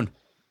talk soon.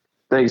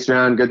 Thanks,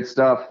 John. Good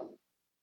stuff.